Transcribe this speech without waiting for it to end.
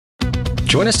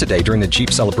Join us today during the Jeep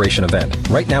Celebration event.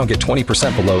 Right now, get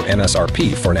 20% below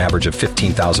MSRP for an average of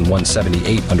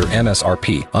 $15,178 under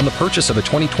MSRP on the purchase of a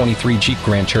 2023 Jeep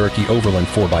Grand Cherokee Overland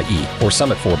 4xE or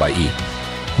Summit 4xE.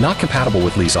 Not compatible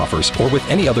with lease offers or with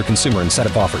any other consumer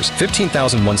incentive offers.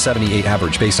 $15,178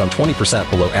 average based on 20%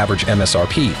 below average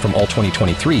MSRP from all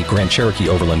 2023 Grand Cherokee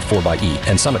Overland 4xE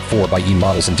and Summit 4xE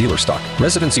models in dealer stock.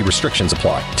 Residency restrictions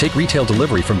apply. Take retail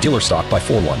delivery from dealer stock by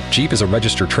 4/1. Jeep is a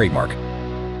registered trademark.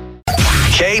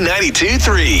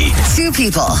 K92-3. Two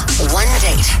people, one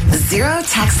date, 0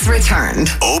 texts returned.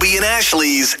 Obie and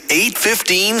Ashley's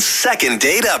 8:15 second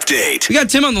date update. We got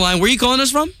Tim on the line. Where are you calling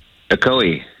us from?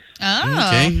 Ocoee. Oh.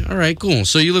 Okay. All right, cool.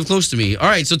 So you live close to me. All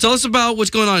right, so tell us about what's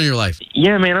going on in your life.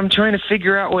 Yeah, man, I'm trying to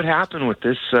figure out what happened with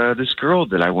this girl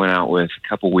that I went out with a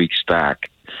couple weeks back.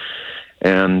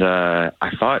 And I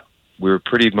thought we were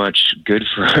pretty much good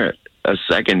for a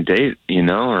second date,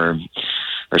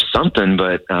 or something,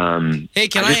 but Hey,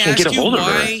 can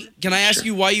I ask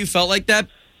you why you felt like that?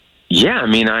 Yeah, I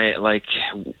mean,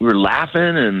 we were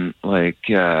laughing and it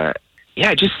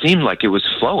just seemed like it was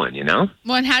flowing,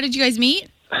 Well, and how did you guys meet?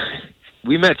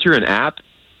 We met through an app.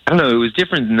 I don't know, it was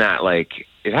different than that.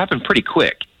 It happened pretty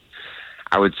quick.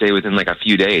 I would say within a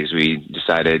few days we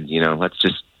decided, let's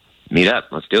just meet up.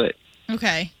 Let's do it.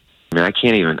 Okay. I mean, I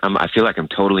can't even, I feel like I'm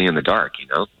totally in the dark,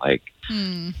 Why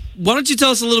don't you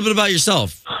tell us a little bit about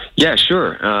yourself? Yeah,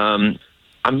 sure.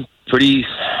 I'm pretty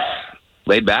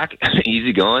laid back,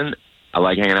 easygoing. I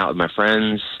like hanging out with my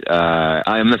friends.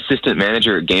 I'm assistant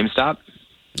manager at GameStop.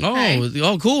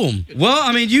 Oh, cool. Well,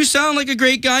 I mean, you sound like a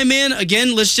great guy, man.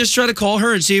 Again, let's just try to call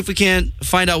her and see if we can't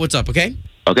find out what's up, okay?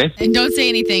 Okay. And don't say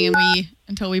anything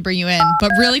until we bring you in.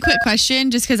 But really quick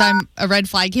question, just because a red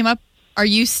flag came up. Are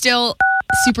you still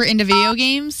super into video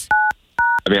games?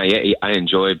 I mean, I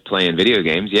enjoy playing video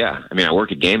games, yeah. I mean, I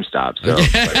work at GameStop, so... All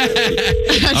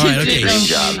right, okay. Dream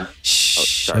job. Shh. Oh,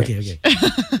 sorry. Okay.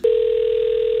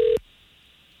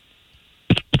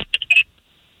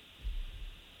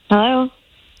 Hello,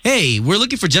 Hey, we're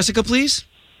looking for Jessica, please.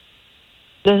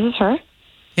 this is her.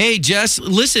 Hey, Jess,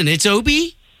 listen, it's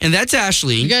Obie, and that's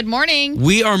Ashley. Good morning.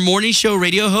 We are morning show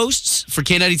radio hosts for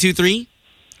K92.3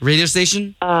 radio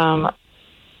station.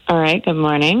 All right, good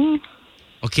morning.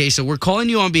 Okay, so we're calling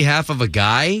you on behalf of a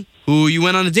guy who you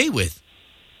went on a date with.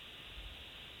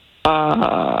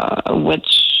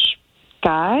 Which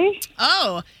guy?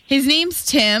 Oh, his name's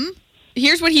Tim.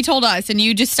 Here's what he told us, and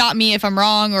you just stop me if I'm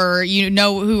wrong or you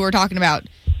know who we're talking about.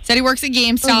 Said he works at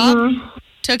GameStop,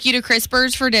 took you to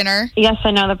Crispers for dinner. Yes, I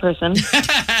know the person.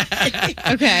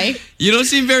 Okay. You don't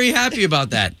seem very happy about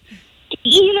that.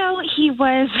 He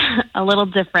was a little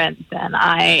different than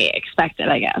I expected,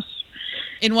 I guess.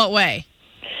 In what way?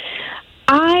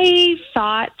 I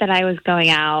thought that I was going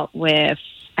out with,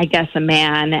 I guess, a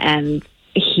man, and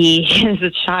he is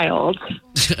a child.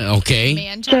 Okay.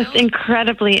 Man-child? Just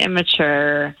incredibly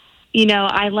immature.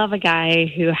 I love a guy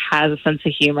who has a sense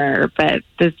of humor, but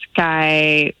this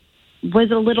guy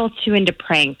was a little too into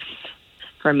pranks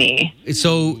for me.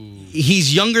 So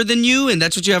he's younger than you, and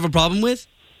that's what you have a problem with?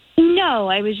 No,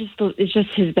 it's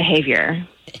just his behavior.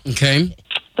 Okay.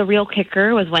 The real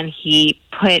kicker was when he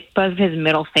put both of his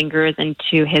middle fingers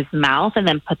into his mouth and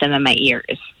then put them in my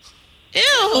ears.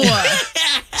 Ew.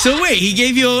 So wait, he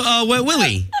gave you a wet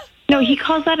willy? No, he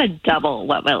calls that a double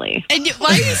wet willy. And why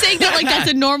are you saying that like that's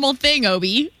a normal thing,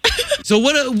 Obie? So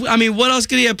what else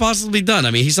could he have possibly done?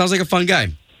 I mean, he sounds like a fun guy.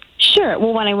 Sure.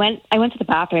 Well, when I went to the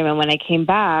bathroom, and when I came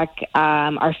back,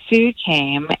 our food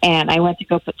came, and I went to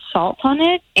go put salt on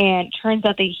it, and it turns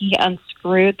out that he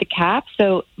unscrewed the cap,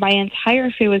 so my entire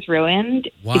food was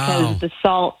ruined because the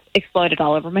salt exploded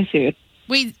all over my food.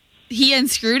 Wait, he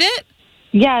unscrewed it?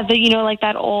 Yeah, like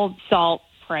that old salt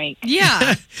prank.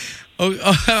 Yeah. So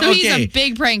okay. he's a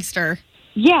big prankster.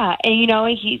 Yeah,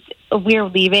 and we were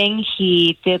leaving.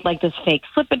 He did like this fake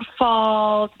slip and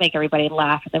fall to make everybody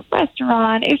laugh at the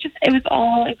restaurant. It was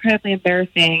all incredibly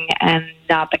embarrassing and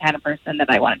not the kind of person that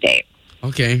I want to date.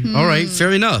 Okay. All right.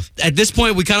 Fair enough. At this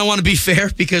point, we kind of want to be fair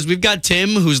because we've got Tim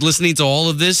who's listening to all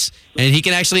of this and he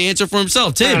can actually answer for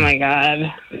himself. Tim. Oh my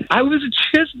God. I was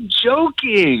just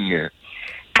joking.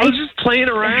 I was just playing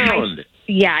around.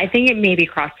 Yeah, I think it maybe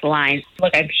crossed the line.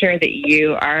 Look, I'm sure that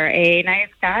you are a nice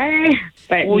guy,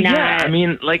 but not. Yeah, I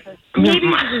mean, maybe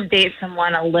you should date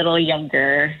someone a little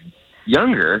younger.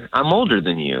 Younger? I'm older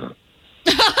than you.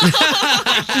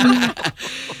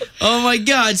 Oh, my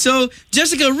God. So,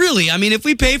 Jessica, really, I mean, if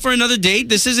we pay for another date,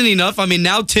 this isn't enough. I mean,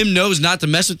 now Tim knows not to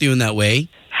mess with you in that way.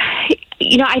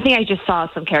 I think I just saw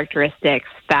some characteristics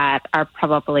that are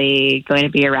probably going to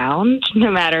be around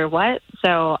no matter what.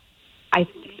 So I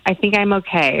I think I'm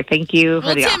okay. Thank you for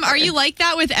Well, the Tim, offer. are you like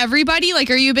that with everybody? Like,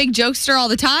 are you a big jokester all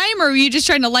the time, or are you just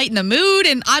trying to lighten the mood?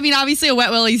 And I mean, obviously, a wet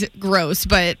willie's gross,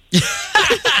 but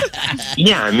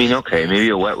Yeah, I mean, okay, maybe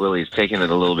a wet willie's taking it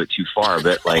a little bit too far,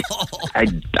 but like, I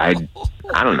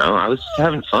don't know. I was just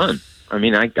having fun. I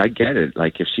mean, I get it.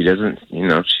 Like, if she doesn't,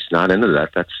 she's not into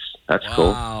that. That's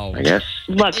cool, I guess.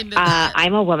 Look,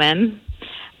 I'm a woman.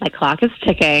 My clock is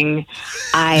ticking.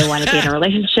 I want to be in a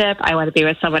relationship. I want to be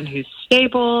with someone who's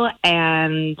stable,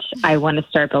 and I want to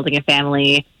start building a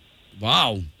family.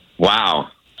 Wow.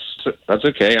 So that's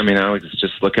okay. I mean, I was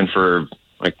just looking for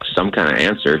like some kind of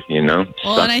answer, Well,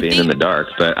 Sucks and I being think- in the dark,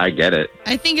 but I get it.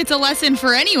 I think it's a lesson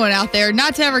for anyone out there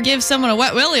not to ever give someone a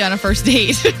wet willy on a first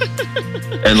date.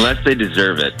 Unless they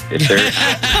deserve it. If they're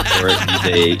asking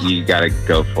for it, you got to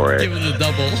go for Give it. him the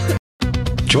double.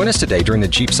 Join us today during the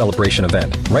Jeep Celebration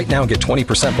event. Right now, get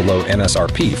 20% below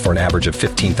MSRP for an average of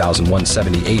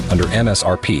 $15,178 under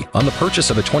MSRP on the purchase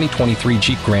of a 2023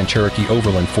 Jeep Grand Cherokee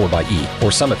Overland 4xE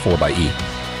or Summit 4xE.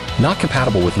 Not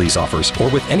compatible with lease offers or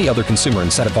with any other consumer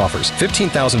incentive offers.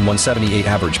 $15,178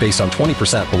 average based on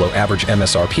 20% below average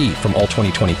MSRP from all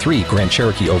 2023 Grand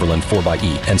Cherokee Overland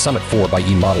 4xE and Summit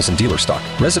 4xE models in dealer stock.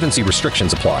 Residency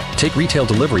restrictions apply. Take retail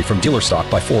delivery from dealer stock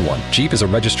by 4/1. Jeep is a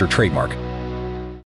registered trademark.